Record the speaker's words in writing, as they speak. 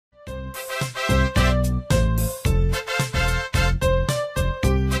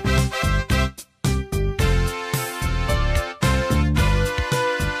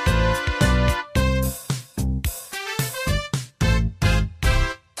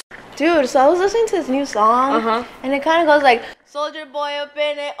Dude, so I was listening to this new song, and it kind of goes like, Soldier boy up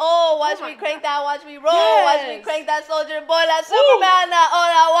in it, oh, watch me crank that, watch me roll, watch me crank that soldier boy, that Superman, that all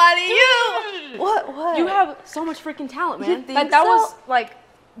I want is you. What? You have so much freaking talent, man. You think that so? was like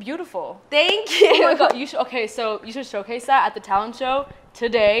beautiful. Thank you. Oh my god, you should, okay, so you should showcase that at the talent show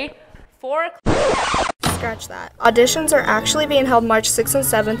today, 4 o'clock. Scratch that. Auditions are actually being held March 6th and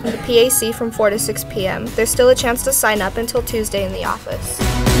 7th in the PAC from 4 to 6 p.m. There's still a chance to sign up until Tuesday in the office.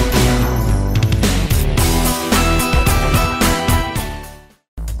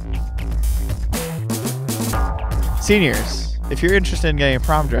 Seniors, if you're interested in getting a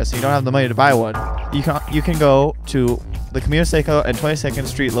prom dress and you don't have the money to buy one, you can go to the Camino Seco and 22nd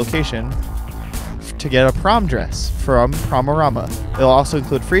Street location to get a prom dress from Promorama. It'll also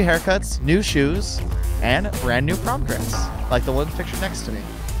include free haircuts, new shoes, and a brand new prom dress, like the one pictured next to me.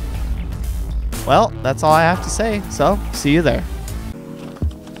 Well, that's all I have to say, so see you there.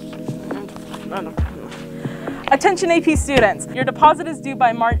 Attention AP students, your deposit is due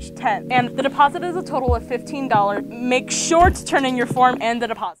by March 10th, and the deposit is a total of $15. Make sure to turn in your form and the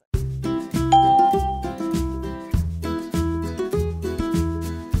deposit.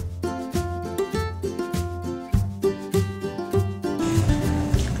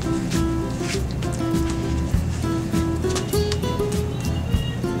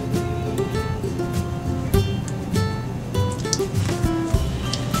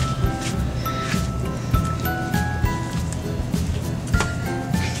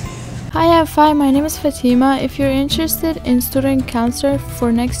 Hi Fi, my name is Fatima. If you're interested in student counselor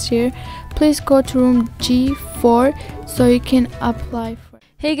for next year, please go to room G4 so you can apply for it.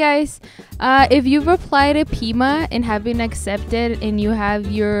 Hey guys, if you've applied to Pima and have been accepted and you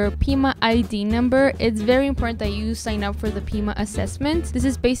have your Pima ID number, it's very important that you sign up for the Pima assessment. This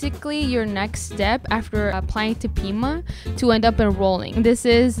is basically your next step after applying to Pima to end up enrolling. This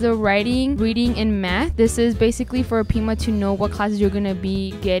is the writing, reading, and math. This is basically for Pima to know what classes you're going to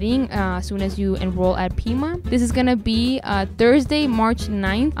be getting as soon as you enroll at Pima. This is going to be Thursday, March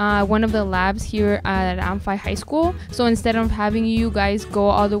 9th, one of the labs here at Amphi High School. So instead of having you guys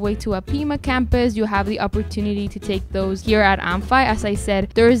go all the way to a Pima campus, you have the opportunity to take those here at Amphi. As I said,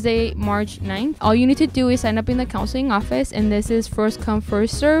 Thursday, March 9th. All you need to do is sign up in the counseling office, and this is first come,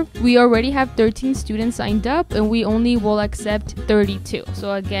 first serve. We already have 13 students signed up, and we only will accept 32.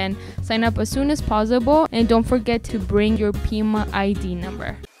 So again, sign up as soon as possible, and don't forget to bring your Pima ID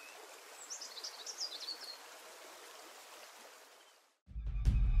number.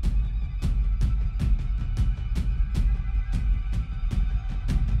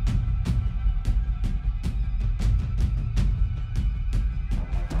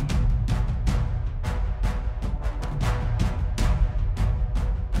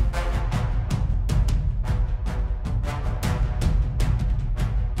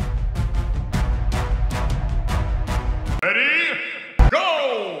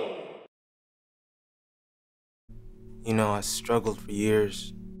 You know, I struggled for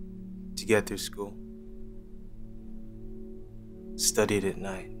years to get through school. Studied at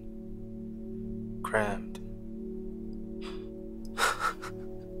night. Crammed.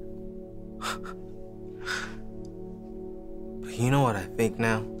 But you know what I think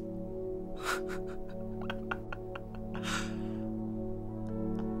now?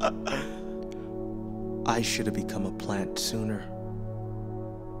 I should have become a plant sooner.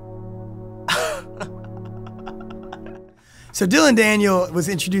 So Dylan Daniel was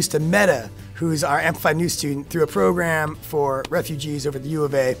introduced to Meta, who's our Amplify News student, through a program for refugees over at the U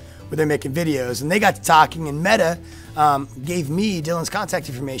of A where they're making videos. And they got to talking, and Meta gave me Dylan's contact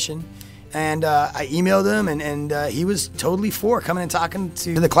information. And I emailed him, and he was totally for coming and talking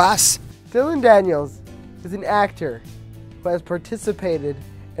to the class. Dylan Daniels is an actor who has participated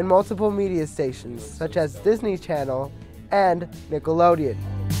in multiple media stations such as Disney Channel and Nickelodeon.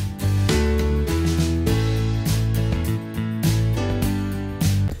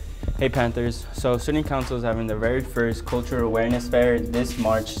 Hey Panthers, so Student Council is having their very first Cultural Awareness Fair this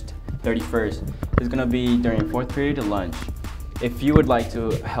March 31st. It's going to be during 4th period to lunch. If you would like to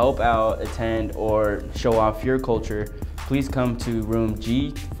help out, attend, or show off your culture, please come to room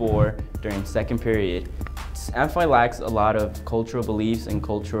G4 during 2nd period. Amphi lacks a lot of cultural beliefs and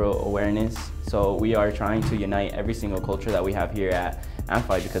cultural awareness, so we are trying to unite every single culture that we have here at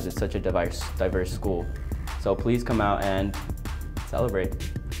Amphi because it's such a diverse school. So please come out and celebrate.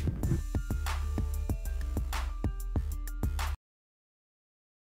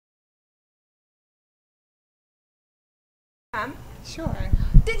 Sure.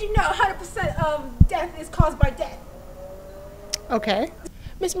 Did you know 100% of death is caused by death? Okay.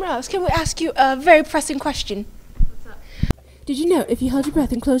 Miss Morales, can we ask you a very pressing question? What's up? Did you know if you held your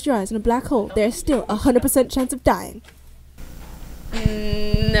breath and closed your eyes in a black hole, there is still a 100% chance of dying?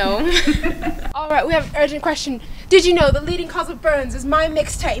 No. Alright, we have an urgent question. Did you know the leading cause of burns is my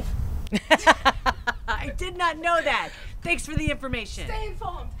mixtape? I did not know that. Thanks for the information. Stay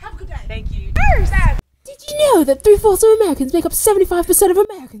informed. Have a good day. Thank you. Did you know that 3/4 of Americans make up 75% of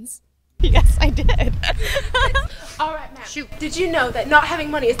Americans? Yes, I did. Alright, ma'am. Shoot. Did you know that not having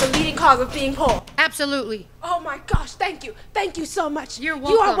money is the leading cause of being poor? Absolutely. Oh my gosh, thank you. Thank you so much. You're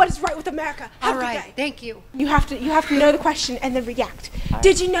welcome. You are what is right with America. Have a good day. Thank you. You have to know the question and then react.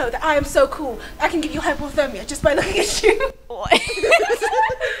 Did you know that I am so cool? I can give you hypothermia just by looking at you.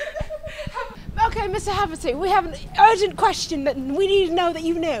 Okay, Mr. Haverty, we have an urgent question that we need to know that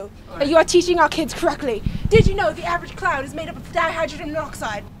you know. That you are teaching our kids correctly. Did you know the average cloud is made up of dihydrogen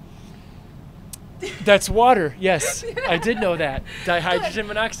monoxide? That's water, yes. I did know that. Dihydrogen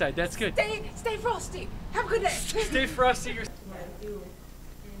monoxide, that's good. Stay frosty. Have a good day. Stay frosty.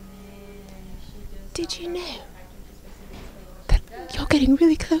 Did you know that you're getting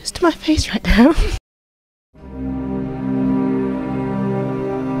really close to my face right now?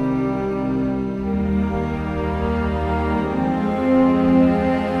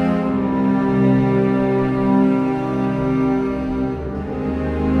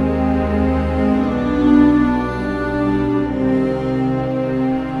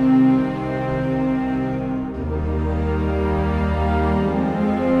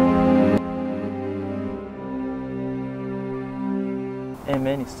 Hey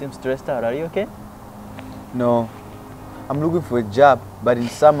man, you seem stressed out. Are you okay? No, I'm looking for a job, but in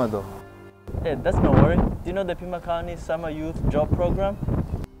summer though. Hey, that's no worry. Do you know the Pima County Summer Youth Job Program?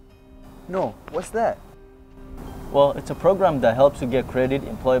 No, what's that? Well, it's a program that helps you get credit,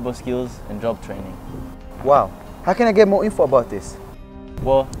 employable skills, and job training. Wow, how can I get more info about this?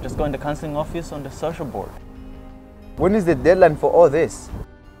 Well, just go in the counseling office on the social board. When is the deadline for all this?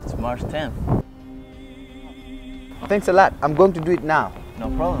 It's March 10th. Thanks a lot. I'm going to do it now. No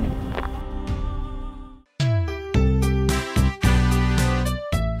problem.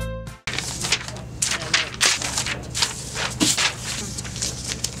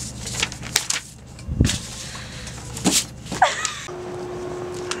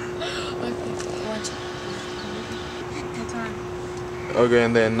 Okay,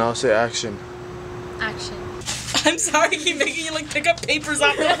 and then now say action. Action. I'm sorry, I keep making you like pick up papers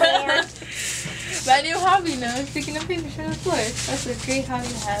off the floor. My new hobby now is picking up papers from the floor. That's a great hobby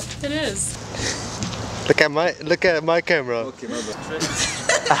to have. It is. Look at my camera. Okay, my bad.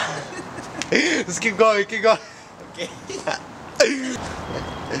 Let's keep going, keep going. Okay.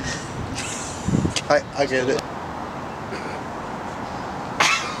 I get it.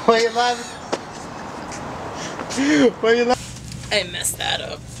 Why you laughing? Why you laughing? I messed that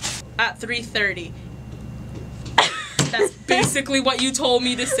up. At 3:30. That's basically what you told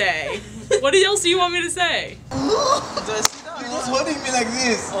me to say. What else do you want me to say? You're just holding me like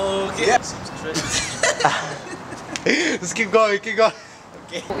this. Okay. Yeah. Let's keep going, keep going.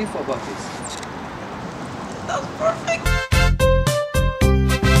 Okay. What info about this? That was perfect.